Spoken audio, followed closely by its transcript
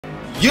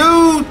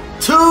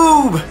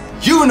YouTube!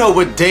 You know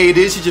what day it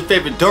is. It's your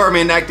favorite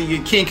doorman actor,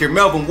 your king here,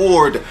 Melvin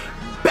Ward.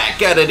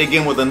 Back at it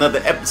again with another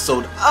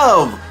episode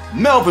of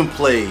Melvin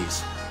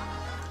Plays.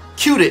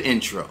 Cue the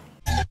intro.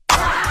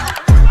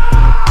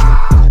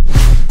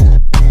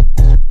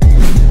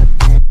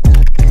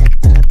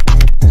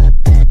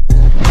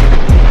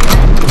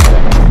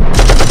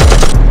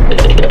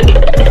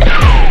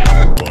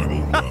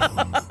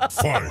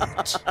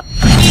 Fight!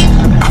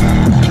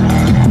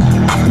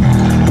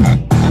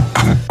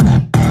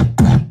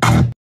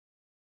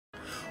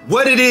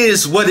 What it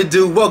is, what it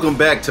do, welcome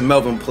back to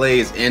Melvin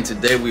Plays, and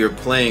today we are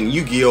playing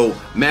Yu-Gi-Oh!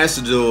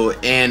 Master Duel,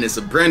 and it's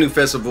a brand new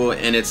festival,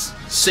 and it's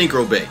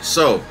Synchro based.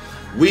 So,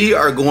 we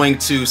are going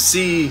to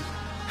see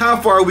how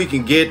far we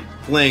can get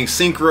playing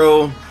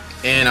Synchro,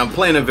 and I'm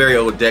playing a very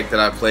old deck that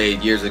I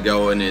played years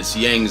ago, and it's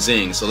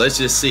Zing. So let's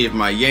just see if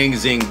my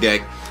Zing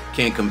deck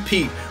can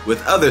compete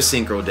with other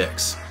Synchro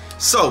decks.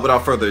 So,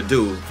 without further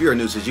ado, if you're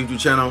new to this YouTube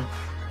channel,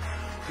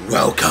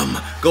 welcome.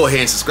 Go ahead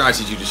and subscribe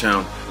to the YouTube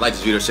channel, like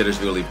this video, share this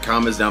video, leave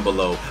comments down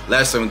below.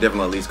 Last time,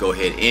 definitely at least go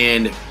ahead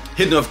and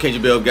hit the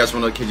notification bell. Guys,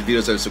 want notification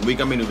videos every single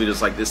week. I make new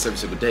videos like this every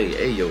single day.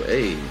 Hey yo,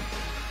 hey.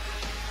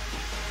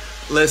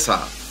 Let's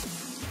hop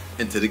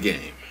into the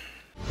game.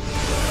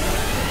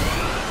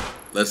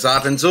 Let's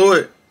hop into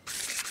it.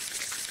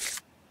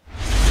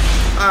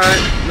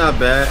 Alright, not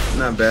bad,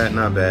 not bad,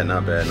 not bad,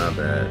 not bad, not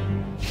bad.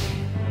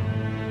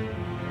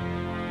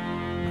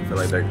 I feel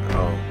like that,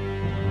 oh,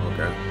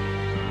 okay.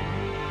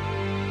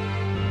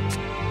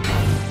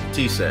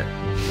 T-set.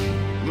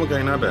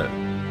 Okay, not bad.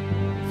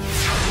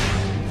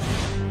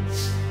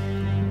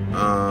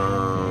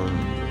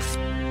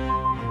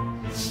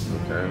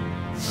 Okay.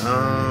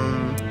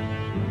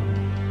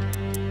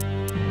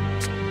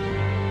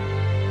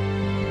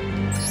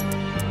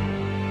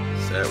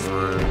 Set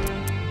one.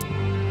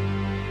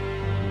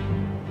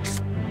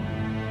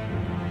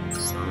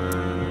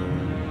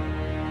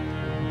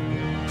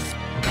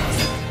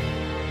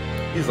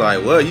 He's like,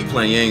 what? You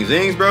playing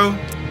Zings, bro?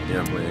 Yeah,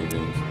 I'm playing Zings.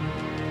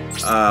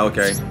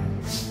 Okay.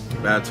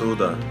 Battle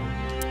done.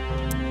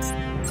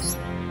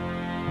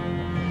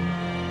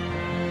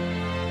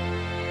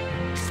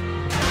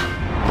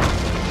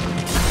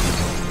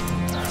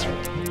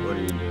 What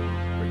do you do?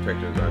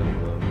 Protector's item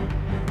glove.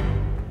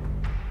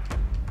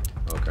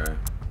 Okay.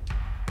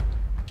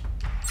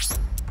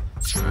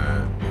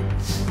 Alright.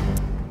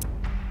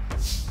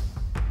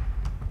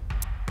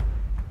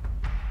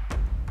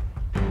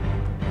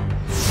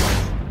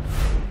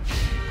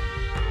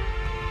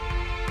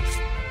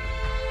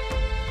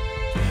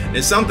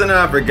 It's something that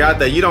I forgot,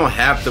 that you don't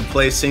have to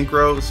play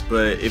synchros,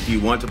 but if you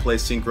want to play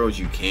synchros,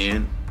 you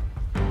can.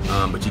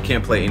 But you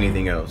can't play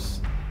anything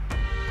else.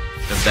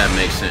 If that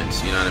makes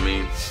sense, you know what I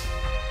mean?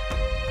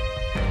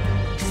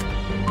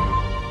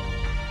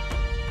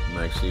 It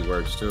actually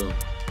works too.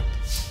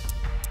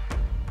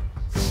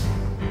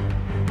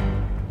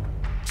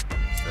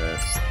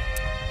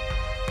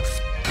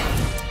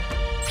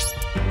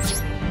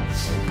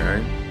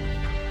 Okay.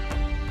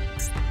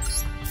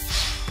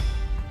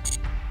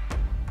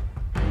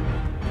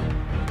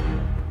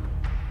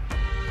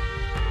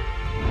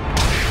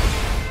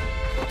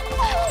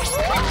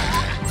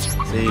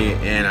 See,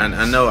 and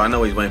I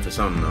know he's waiting for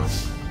something though.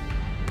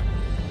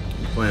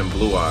 He's playing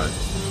Blue Eyes.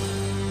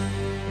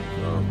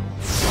 So.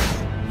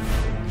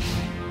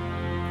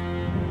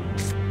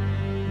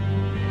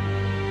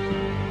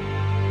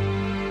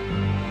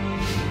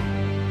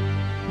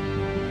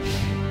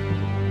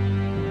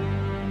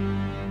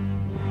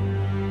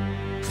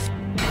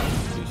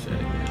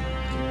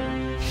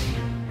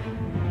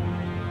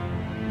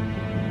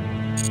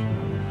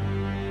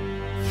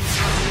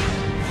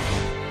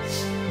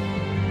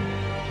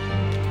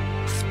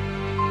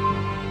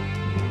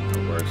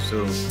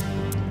 Too.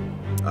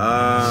 5,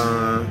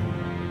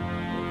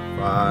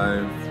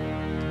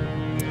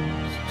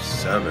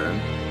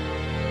 7.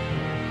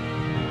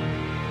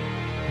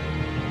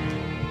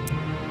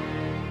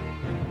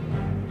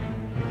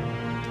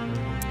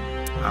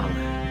 I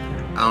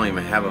don't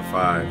even have a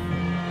 5.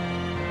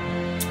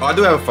 Oh, I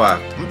do have a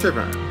 5. I'm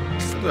tripping. I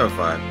do have a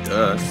 5.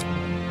 Duh.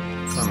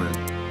 Coming.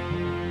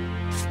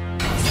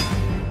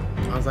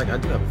 I was like, I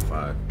do have a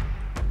 5.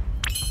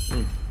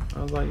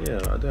 I was like, yeah,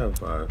 I do have a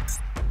 5.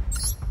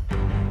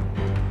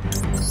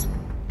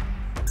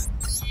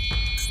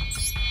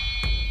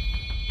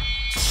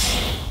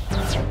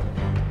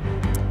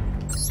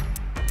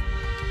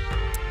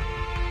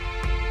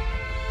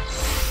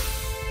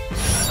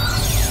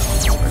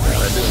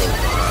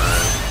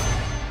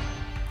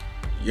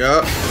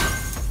 Yup.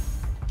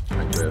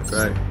 Accurate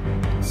effect.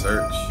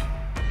 Search.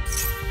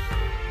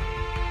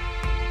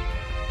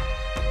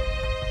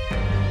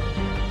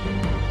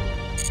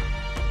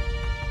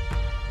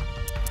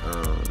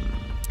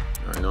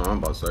 I know I'm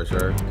about to search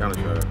her. Counter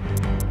shredder.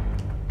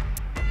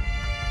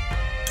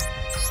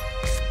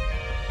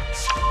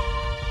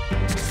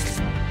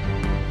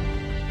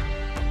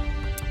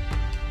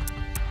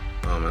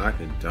 And I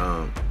could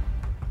dump.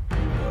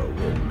 Well, it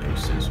wouldn't make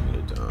sense for me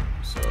to dump.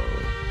 So.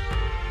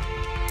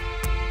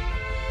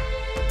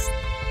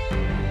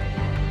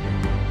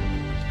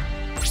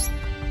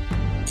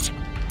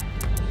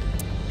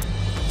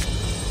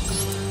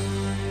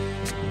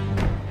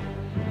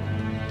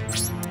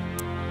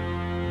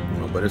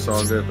 but it's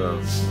all good though.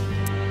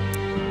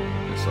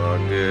 It's all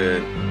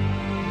good.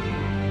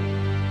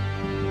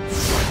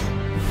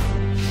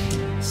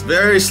 It's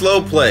very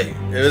slow play.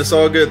 It's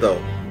all good though.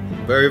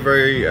 Very,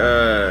 very,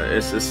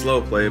 it's a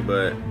slow play,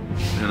 but,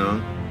 you know.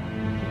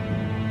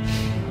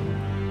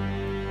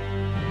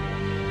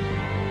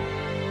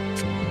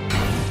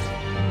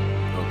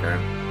 Okay.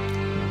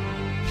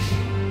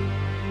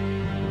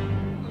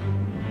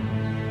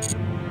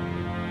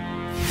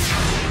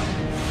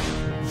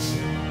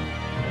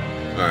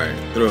 Alright,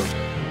 through.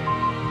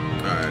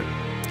 Alright.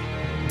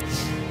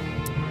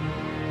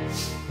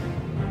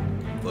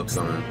 Flip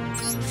summon.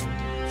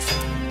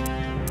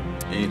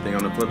 Anything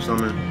on the flip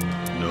summon?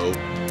 Nope.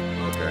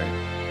 Okay.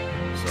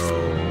 So,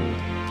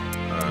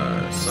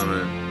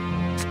 summon.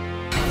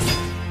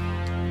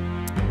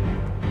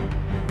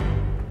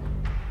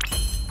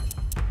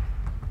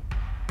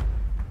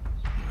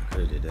 I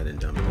could have did that and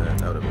dumped that.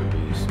 That would have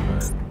been beast,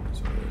 but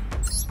it's all good.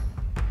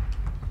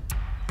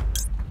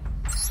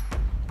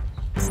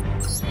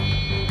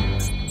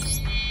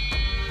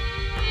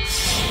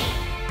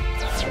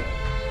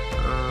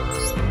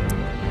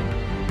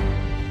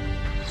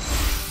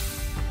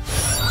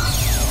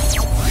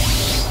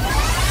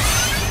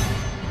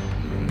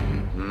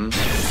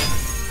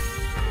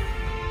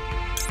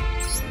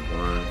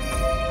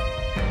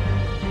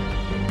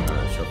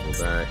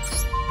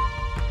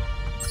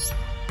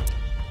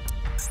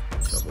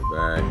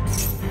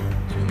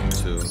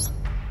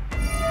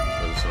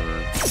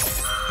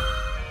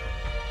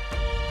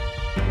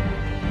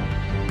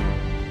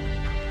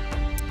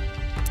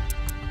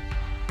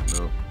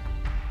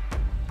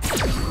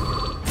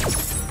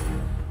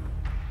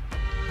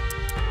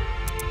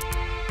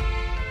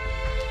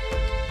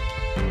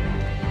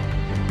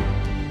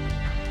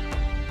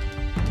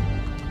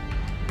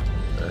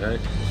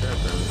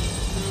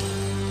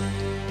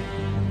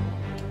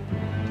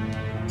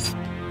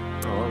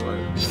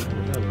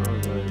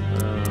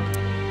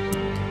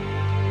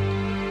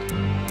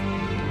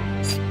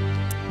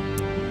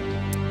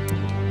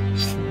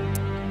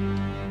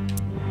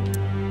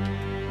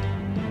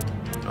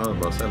 I was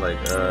about to say, like,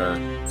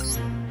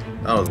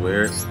 that was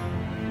weird.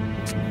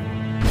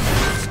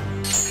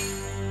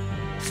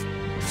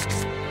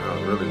 That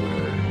was really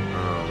weird.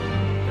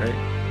 Okay.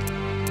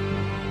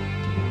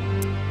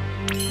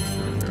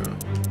 There we go.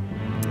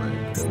 Like,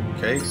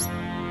 okay.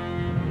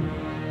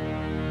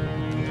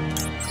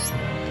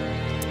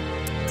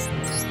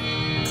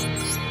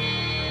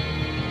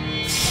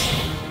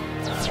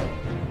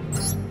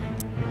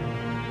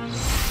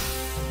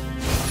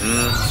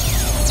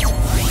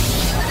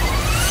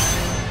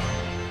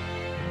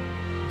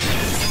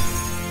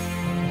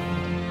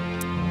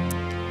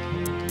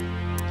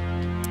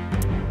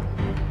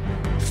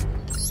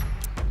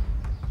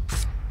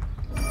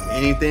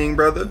 Anything,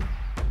 brother?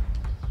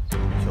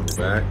 Shovel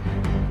back.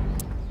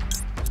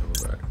 Shovel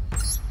back.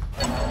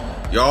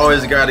 You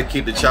always got to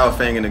keep the Chow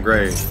Fang in the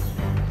grave.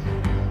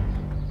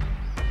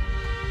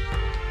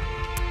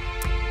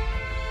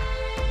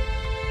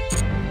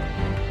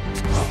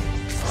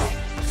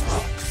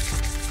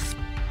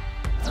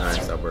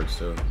 Nice, that works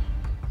too.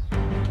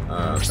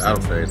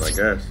 Battle phase, I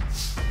guess.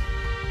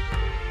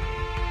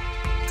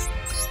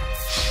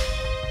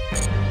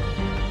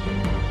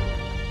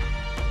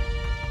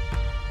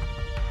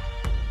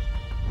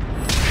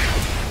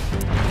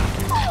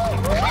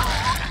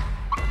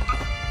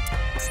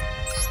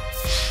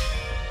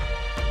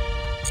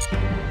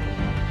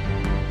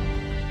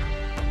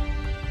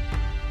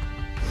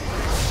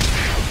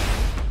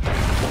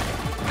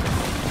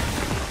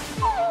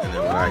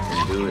 I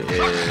can do is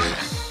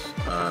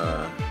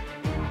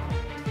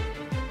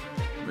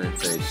make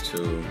phase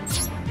 2.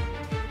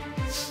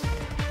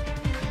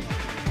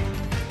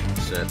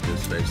 Set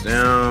this face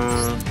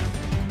down.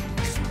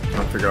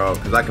 I'll figure out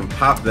because I can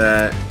pop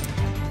that.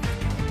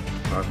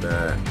 Pop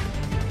that.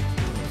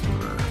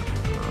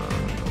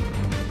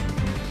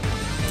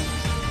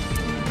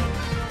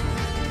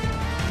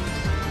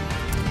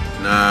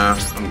 Nah,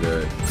 I'm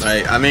good.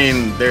 Like, I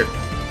mean, they're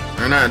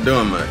not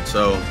doing much,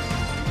 so.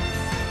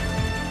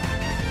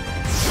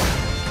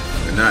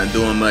 Not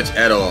doing much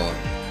at all.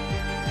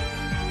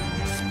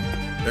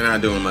 They're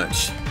not doing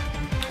much,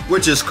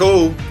 which is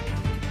cool.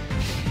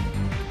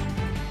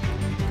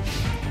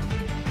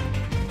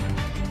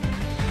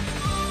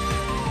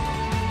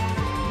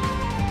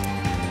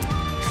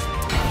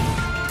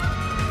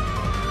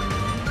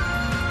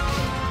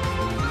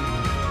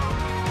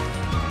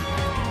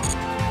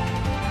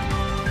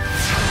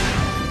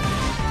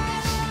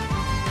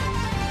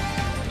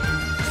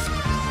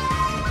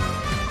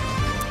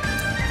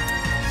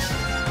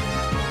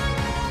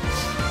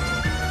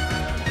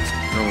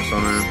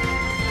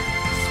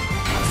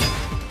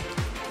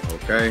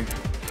 Okay.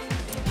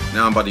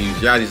 Now I'm about to use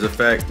Yazi's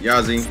effect.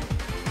 Yazi.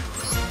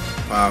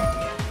 Pop.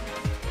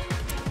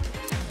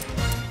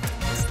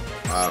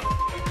 Pop.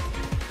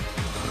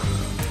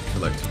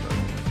 Select.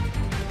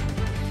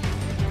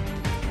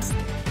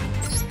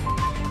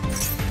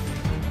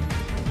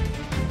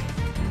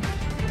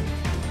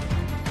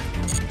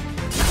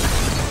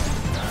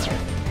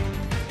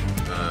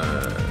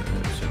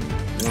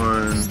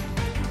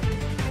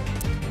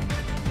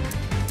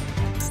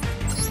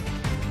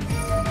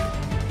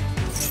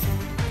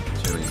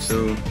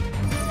 too.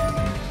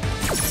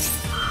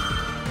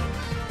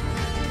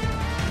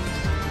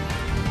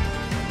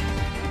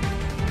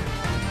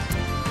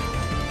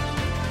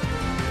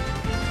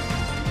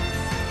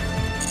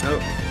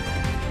 Nope.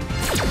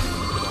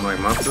 Like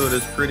my food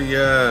is pretty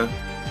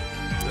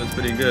it's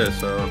pretty good,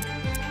 so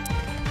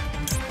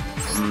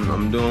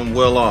I'm doing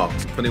well off,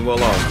 pretty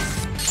well off.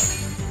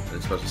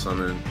 Special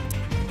summon.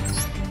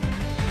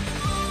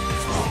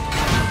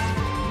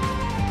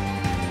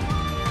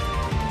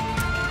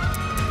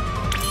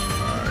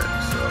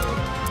 Alright, so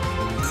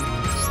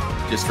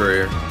just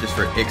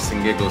for icks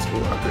and giggles.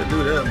 Ooh, I could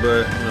do that,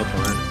 but no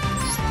point.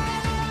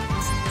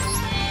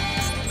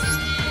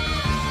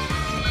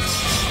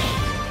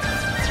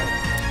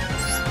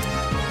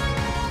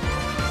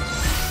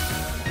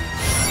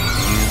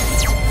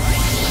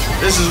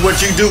 This is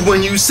what you do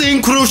when you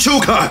Synchro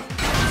Shuka.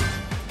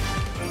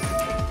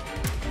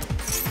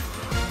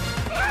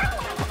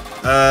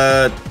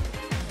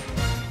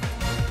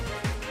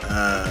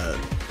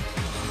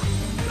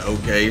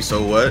 Okay,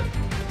 so what?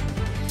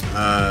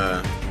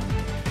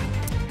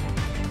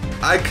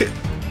 I could.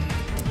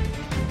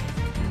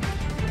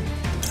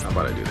 How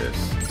about I do this?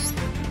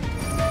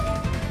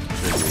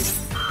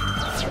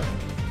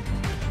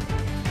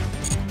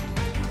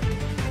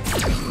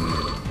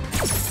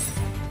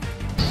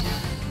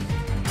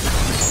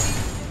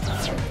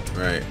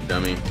 Right,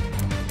 dummy.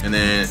 And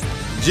then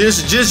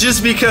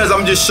just because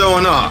I'm just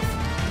showing off,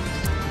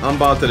 I'm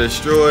about to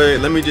destroy.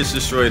 Let me just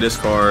destroy this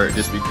card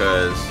just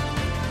because,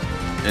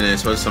 and then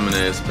supposed to summon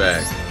this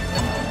back.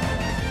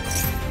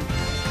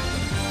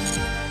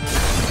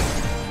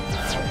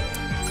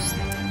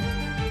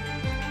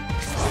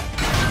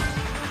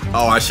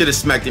 Oh, I should have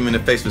smacked him in the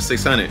face with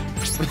 600,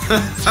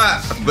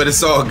 but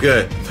it's all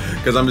good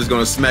because I'm just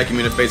gonna smack him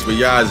in the face with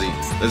Yazi.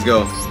 Let's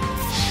go.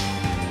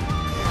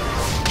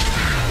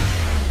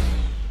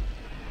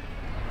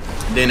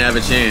 Didn't have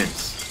a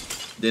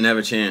chance. Didn't have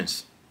a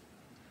chance.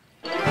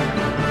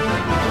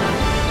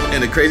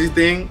 And the crazy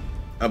thing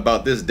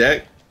about this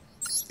deck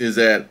is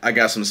that I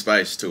got some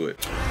spice to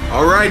it.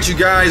 All right, you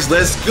guys,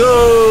 let's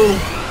go.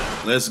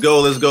 Let's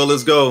go, let's go,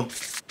 let's go.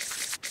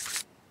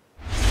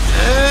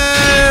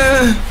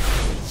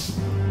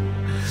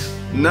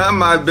 Not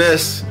my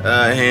best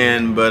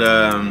hand, but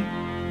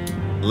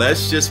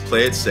let's just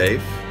play it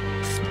safe.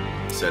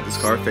 Set this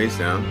card face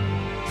down.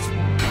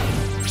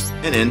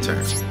 And end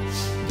turn.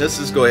 Let's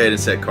just go ahead and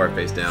set card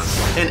face down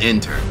and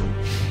end turn.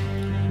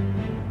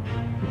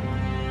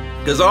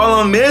 Because all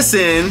I'm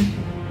missing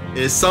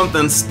is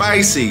something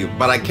spicy,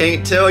 but I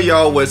can't tell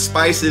y'all what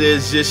spice it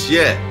is just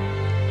yet.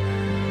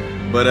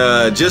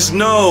 But just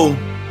know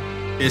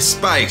it's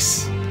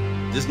spice.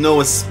 Just know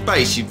it's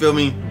spice, you feel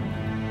me?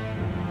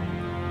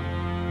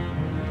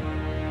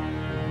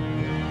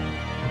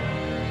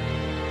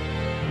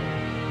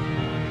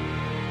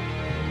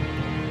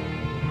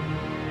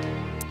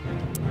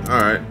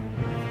 Alright.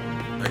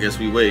 I guess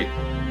we wait.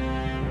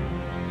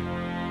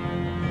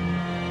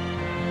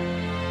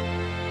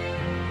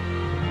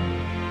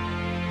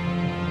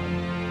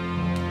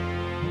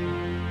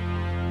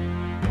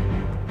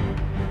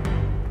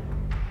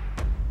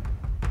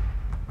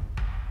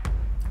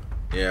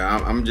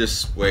 Yeah, I'm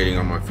just waiting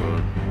on my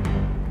phone.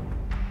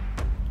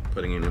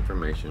 Putting in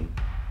information.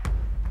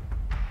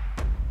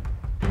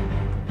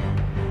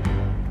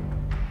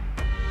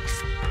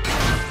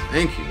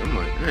 Thank you. I'm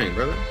like, dang,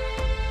 brother.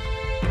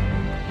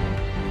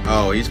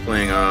 Oh, he's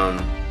playing,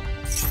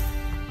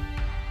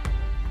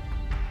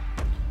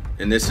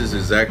 and this is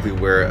exactly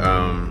where,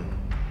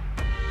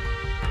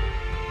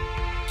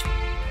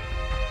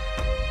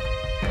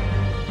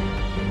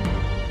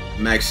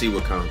 Maxi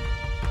would come,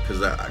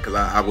 cause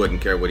I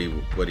wouldn't care what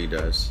he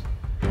does.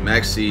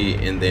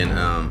 Maxi and then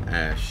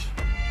Ash,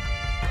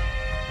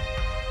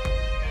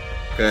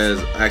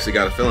 cause I actually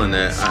got a feeling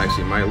that I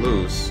actually might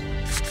lose.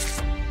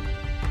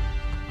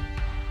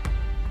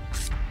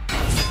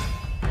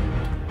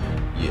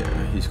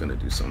 He's gonna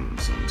do some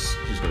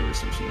he's gonna do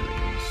some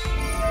shenanigans.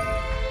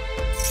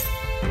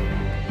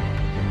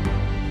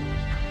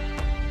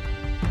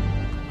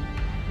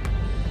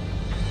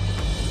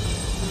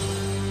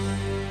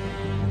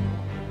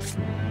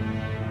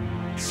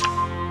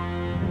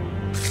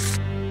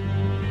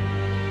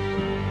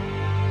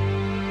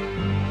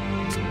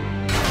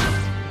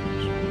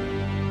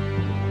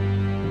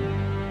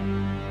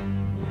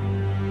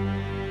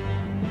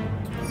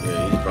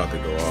 Yeah, he's about to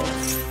go off.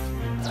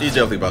 He's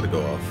definitely about to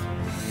go off.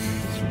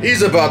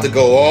 He's about to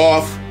go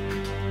off.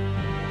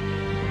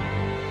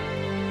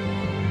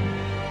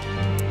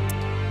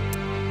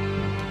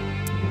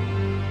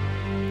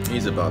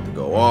 He's about to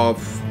go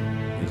off.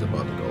 He's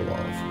about to go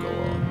off. Go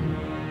off.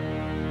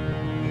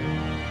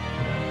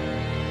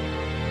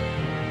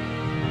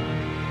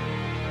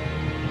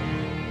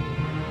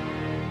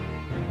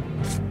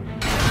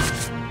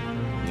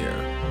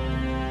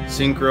 Yeah.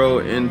 Synchro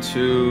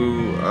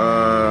into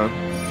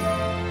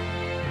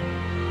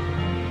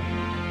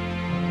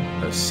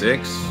a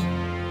 6.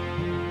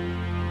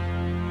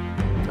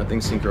 I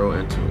think Synchro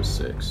into a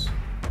 6.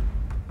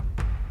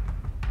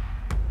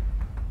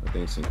 A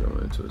think Synchro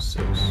went into a 6.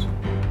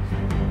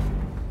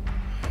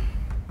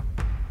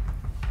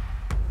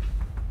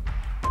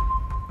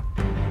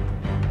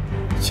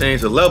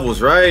 Change the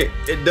levels, right?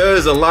 It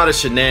does a lot of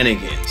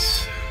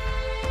shenanigans.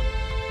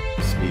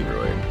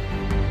 Speedroid.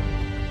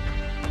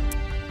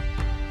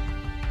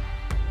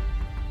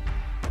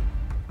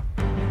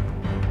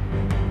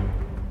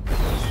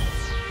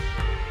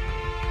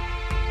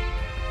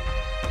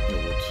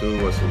 Level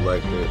 2 was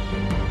selected,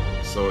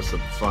 so it's a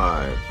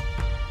 5.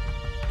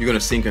 You're gonna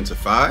sink into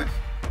 5?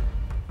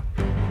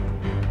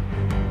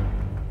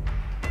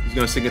 He's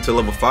gonna sink into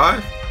level 5?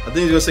 I think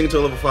he's gonna sink into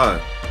level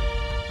 5.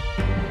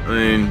 I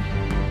mean,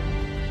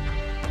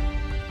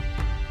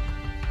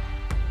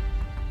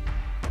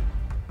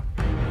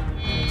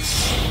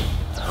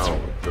 oh,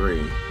 3.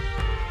 2,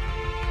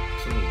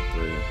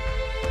 3.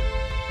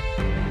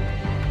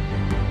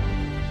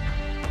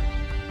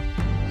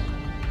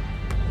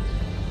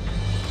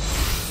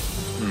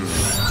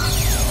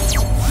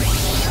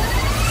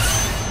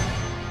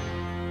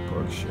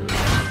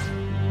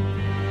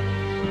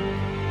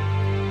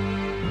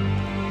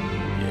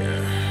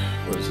 Yeah.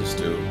 What does this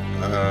do?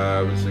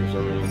 Receive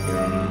something.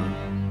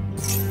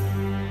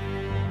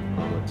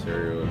 All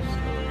materials.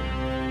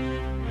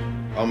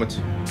 All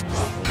materials.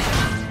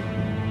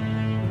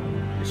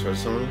 You start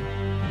something?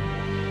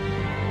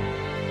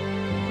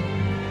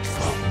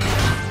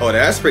 Oh,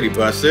 that's pretty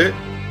busted.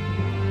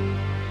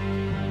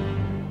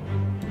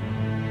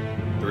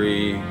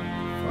 3,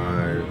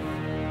 5,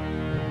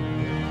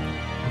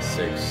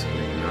 6,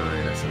 8,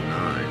 9. That's a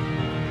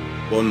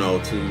 9. Well, no,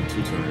 two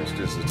tuners.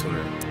 This is a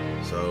tuner.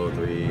 So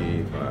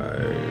 3, 5,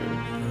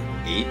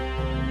 8.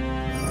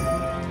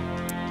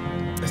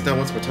 That's not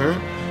once per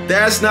turn?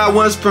 That's not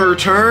once per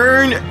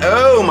turn?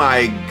 Oh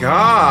my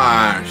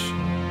gosh.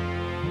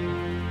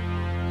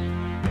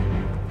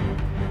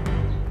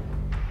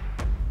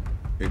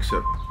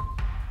 Except,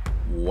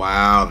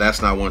 wow,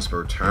 that's not once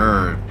per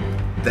turn.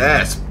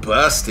 That's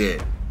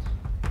busted.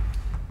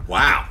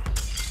 Wow.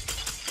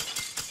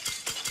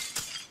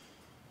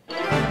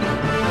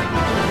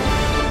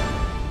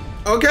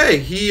 Okay,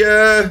 he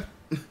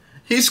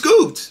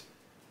scooped.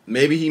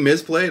 Maybe he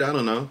misplayed, I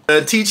don't know.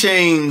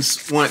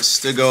 T-Chains wants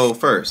to go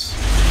first.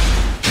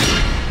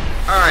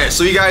 Alright,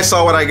 so you guys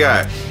saw what I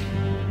got.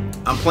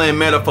 I'm playing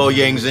meta for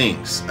Yang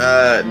Zings.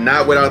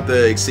 Not without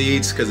the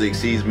exceeds, because the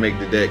exceeds make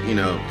the deck, you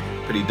know,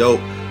 pretty dope.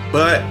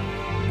 But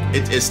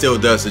it still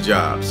does the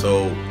job.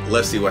 So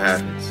let's see what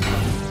happens.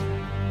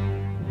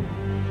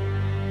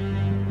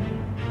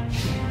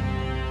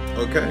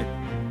 Okay.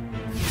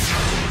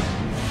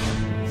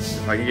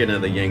 If I can get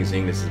another Yang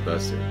Zing, this is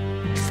busted.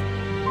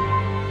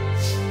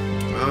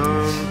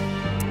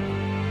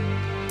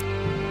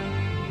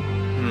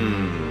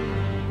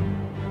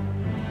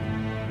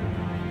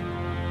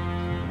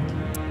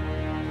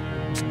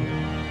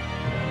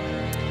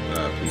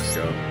 Please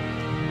go.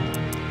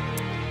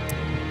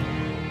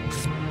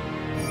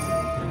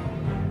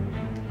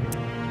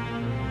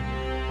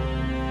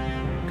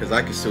 Because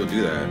I can still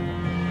do that. I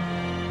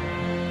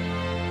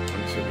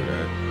can still do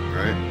that,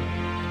 right?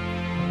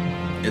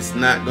 It's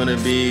not gonna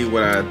be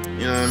what I,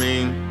 you know what I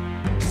mean?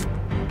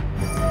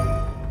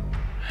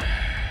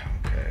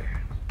 Okay.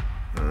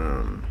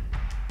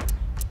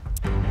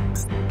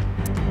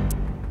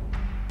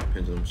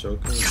 Pendulum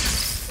Shogun.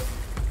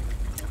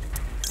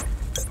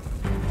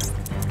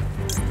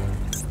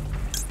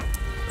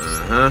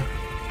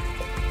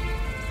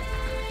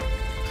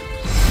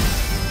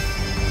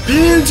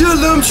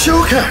 Pendulum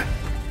Shogun.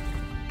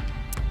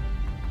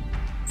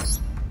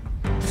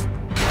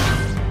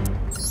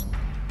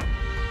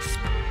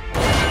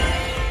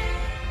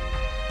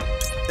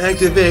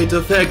 Activate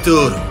the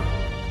factor.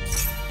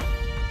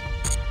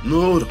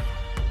 Node.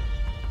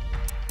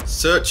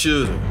 Search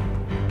it.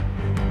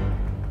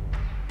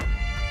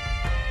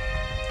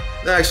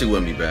 That actually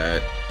wouldn't be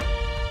bad.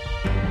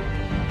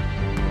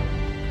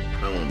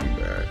 That won't be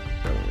bad.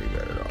 That won't be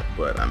bad at all.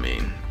 But I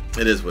mean,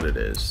 it is what it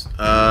is.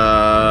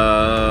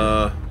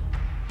 Nah,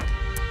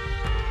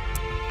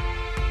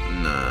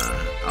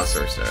 I'll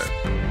search that.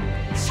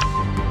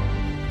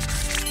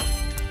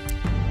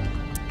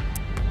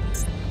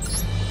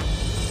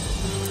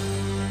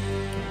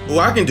 Oh,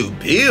 I can do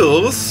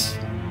bills.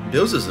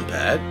 Bills isn't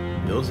bad.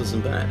 Bills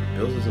isn't bad.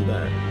 Bills isn't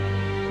bad.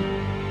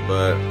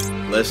 But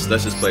let's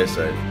just play it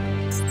safe.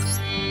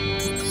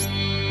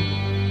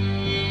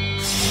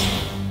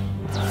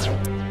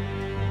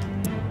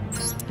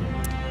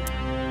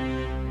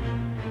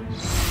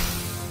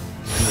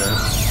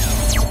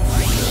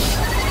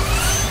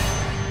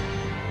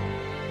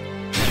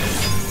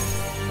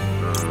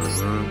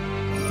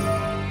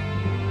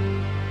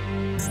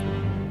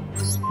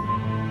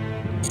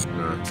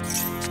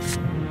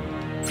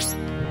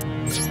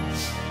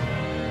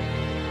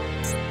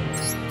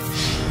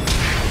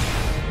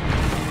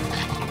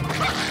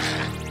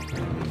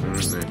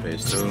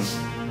 Phase 2.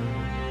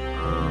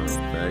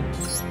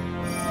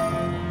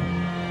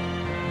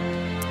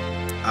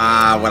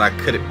 What I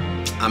could have.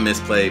 I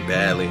misplayed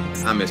badly.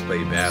 I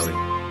misplayed badly.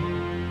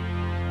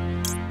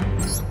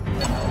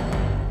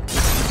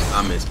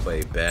 I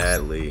misplayed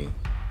badly.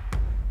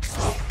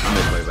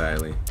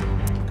 badly.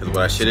 Because what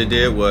I should have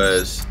did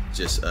was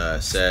just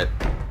set.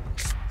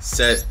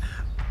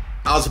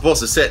 I was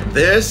supposed to set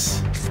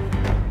this,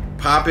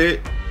 pop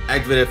it,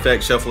 activate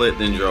effect, shuffle it,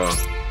 then draw.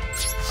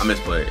 I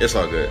misplayed. It's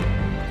all good.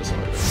 It's all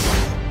good.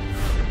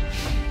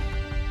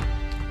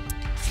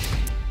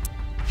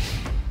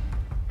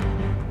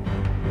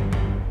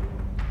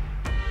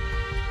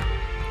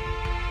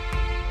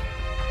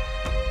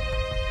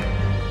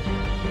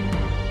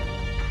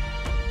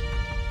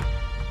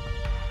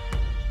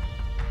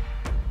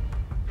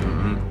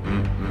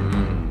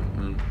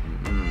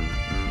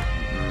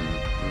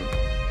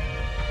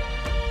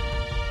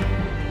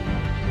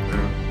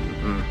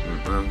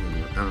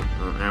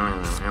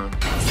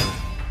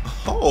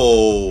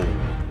 Oh,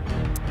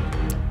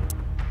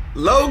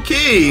 low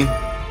key.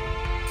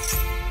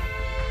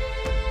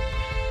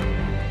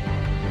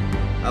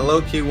 I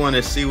low key want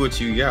to see what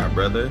you got,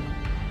 brother.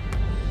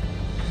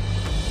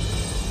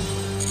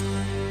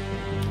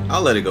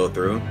 I'll let it go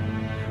through,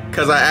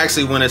 cause I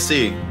actually want to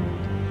see.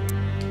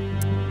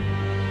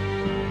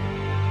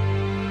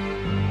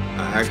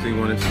 I actually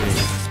want to see.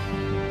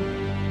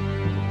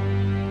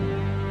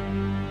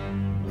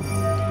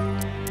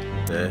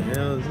 The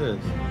hell is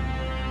this?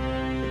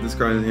 This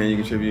card in hand, you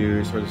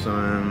contribute for the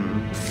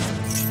time.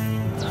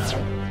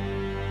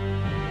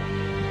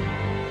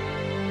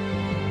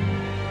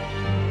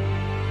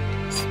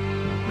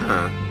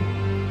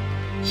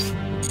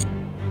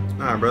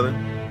 Alright, brother.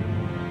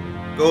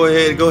 Go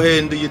ahead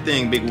and do your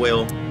thing, big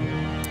whale. So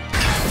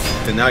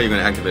now you're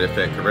gonna activate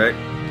effect, correct?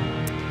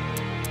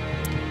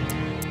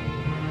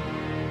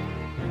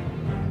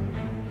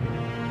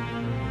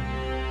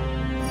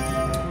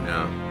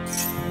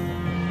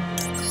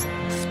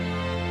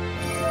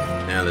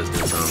 Now let's do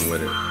something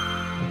with it.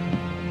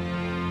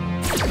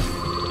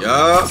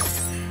 Yup.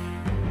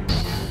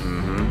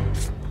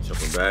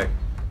 Shuffle back.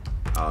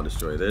 I'll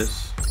destroy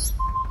this.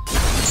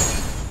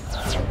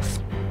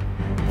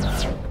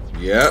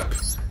 Yep.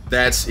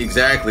 That's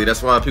exactly.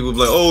 That's why people be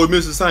like, oh, it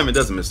misses time. It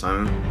doesn't miss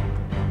timing.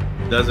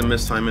 It doesn't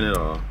miss timing at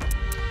all. It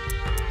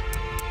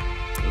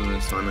doesn't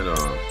miss time at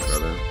all,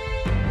 brother.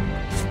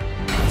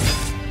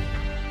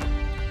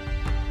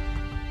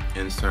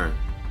 Ends turn.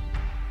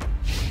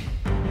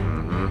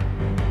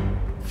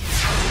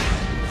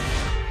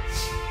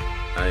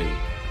 Hey.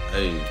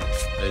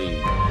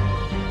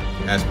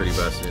 That's pretty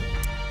busted.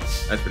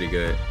 That's pretty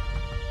good.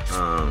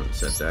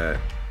 Set that.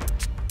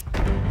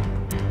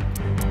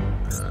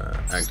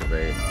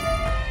 Activate.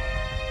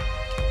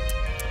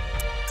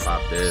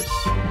 Pop this.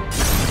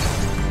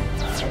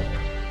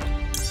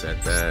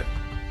 Set that.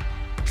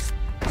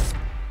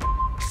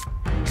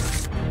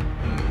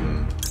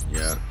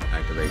 Yeah,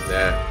 activate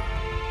that.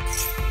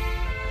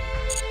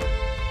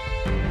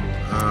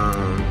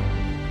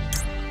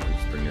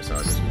 Let's bring this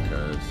out just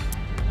because.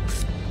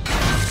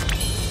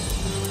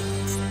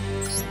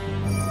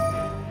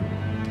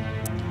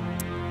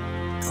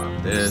 Pop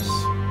this.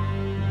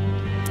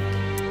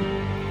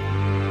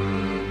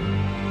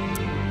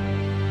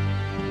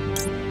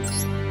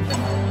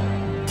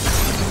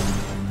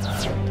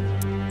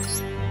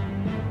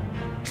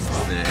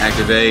 Then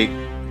activate.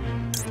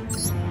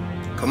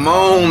 Come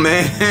on,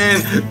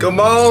 man. Come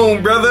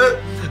on, brother.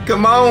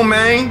 Come on,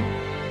 man.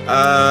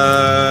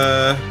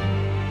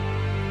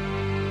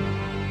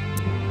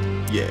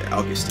 Yeah,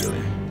 I'll get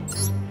stealing.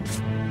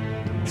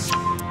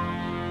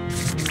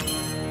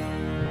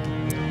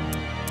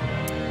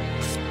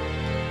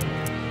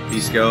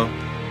 Pisco.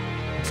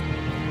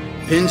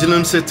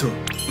 Pendulum Situ.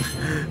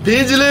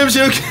 Pendulum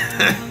Shook.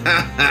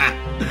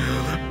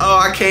 Oh,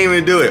 I can't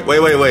even do it.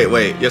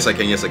 Wait. Yes, I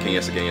can.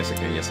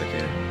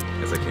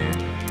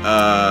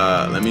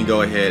 Let me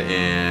go ahead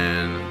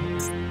and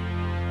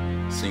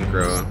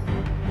synchro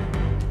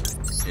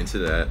into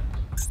that.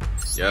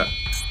 Yep.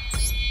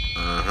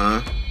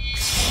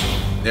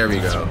 There we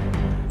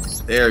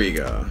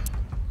go.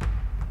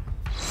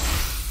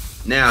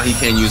 Now he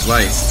can't use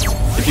lights.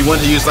 If he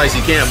wanted to use lights,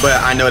 he can't.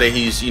 But I know that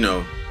he's,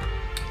 doing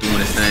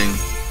his thing.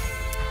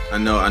 I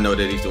know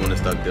that he's doing the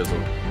stuck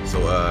dizzle. So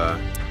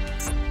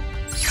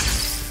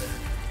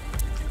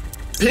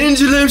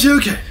pendulum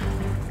shooting.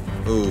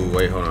 Oh,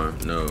 wait, hold on.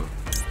 No.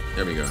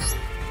 There we go.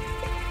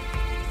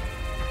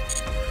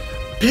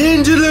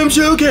 Pendulum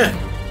shooting.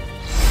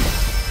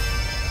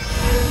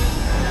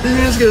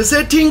 Let's go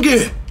setting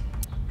good.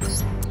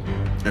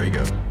 There we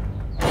go.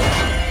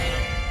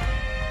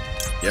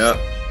 Yep.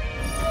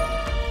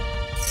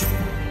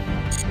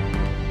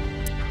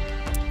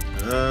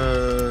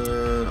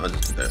 I'll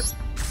just do that.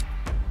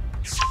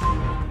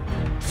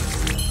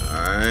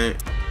 Alright.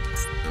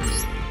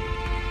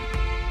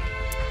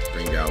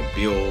 Bring out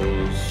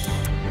bills.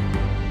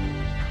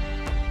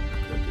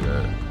 Could do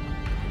that.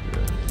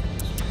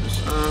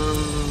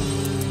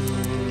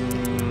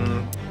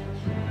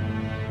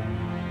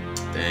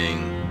 Dang.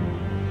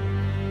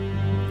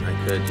 I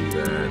could do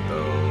that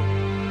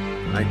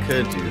though. I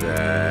could do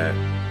that.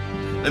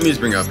 Let me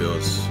just bring out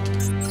bills.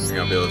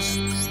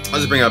 I'll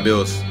just bring out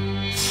bills.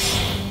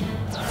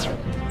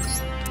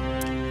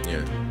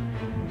 Yeah.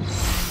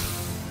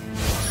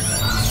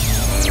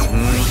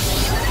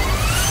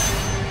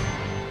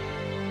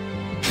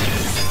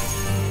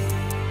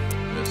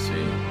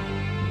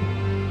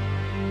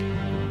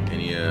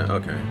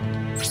 Okay.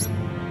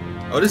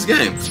 Oh, this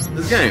game.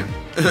 This game.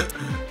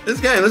 This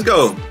game. Let's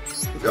go.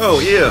 Let's go.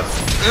 Yeah.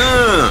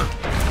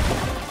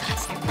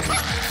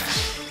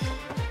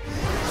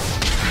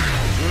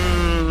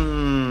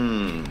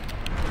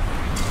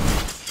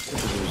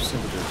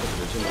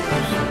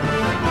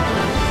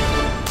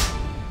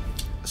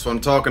 That's what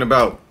I'm talking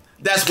about.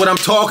 That's what I'm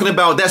talking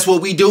about. That's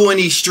what we do in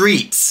these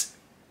streets.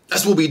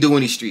 That's what we do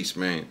in these streets,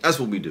 man.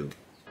 That's what we do.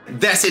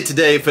 That's it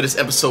today for this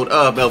episode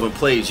of Melvin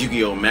Plays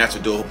Yu-Gi-Oh! Master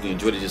Duel. Hope you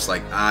enjoyed it just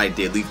like I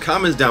did. Leave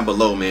comments down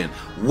below, man.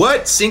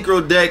 What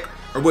synchro deck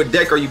or what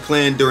deck are you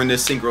playing during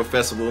this synchro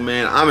festival,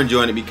 man? I'm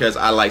enjoying it because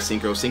I like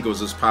synchro.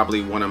 Synchros is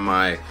probably one of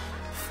my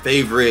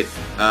favorite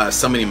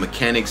summoning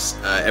mechanics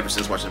ever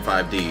since watching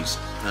 5Ds.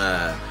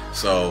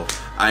 So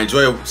I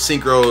enjoy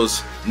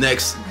synchros.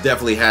 Next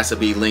definitely has to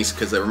be links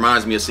because it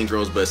reminds me of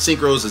synchros, but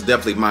synchros is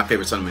definitely my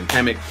favorite summoning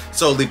mechanic.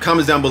 So leave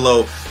comments down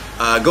below.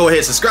 Go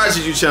ahead, subscribe to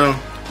the YouTube channel.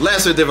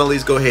 Last but definitely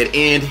least, go ahead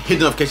and hit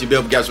the notification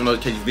bell if you guys want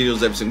notification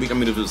videos every single week. I'm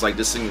gonna do videos like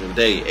this single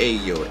day. Hey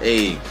yo,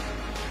 hey.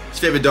 It's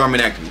favorite Darman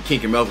actor,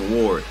 King and Melvin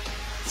Ward,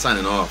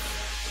 signing off.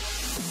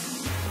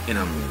 And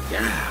I'm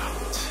down.